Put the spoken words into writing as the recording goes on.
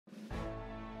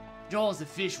Jaws the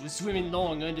fish was swimming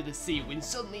along under the sea when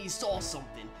suddenly he saw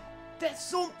something. That's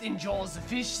something, Jaws the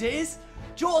fish says.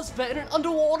 Jaws found an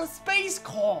underwater space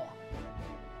car.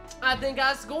 I think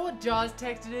I scored, Jaws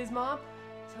texted his mom.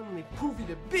 Suddenly Poofy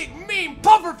the big mean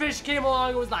pufferfish came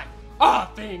along and was like, I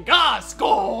think I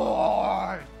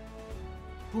scored!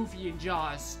 Poofy and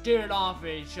Jaws stared off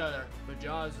at each other, but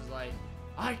Jaws was like,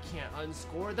 I can't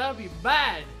unscore, that would be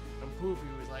bad. And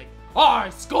Poofy was like, I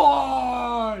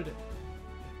scored!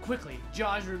 Quickly,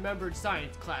 Jaws remembered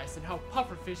science class and how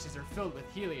pufferfishes are filled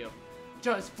with helium.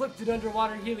 Jaws flipped an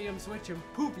underwater helium switch and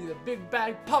Poofy the big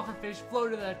bad pufferfish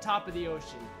floated to the top of the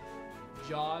ocean.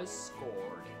 Jaws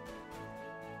scored.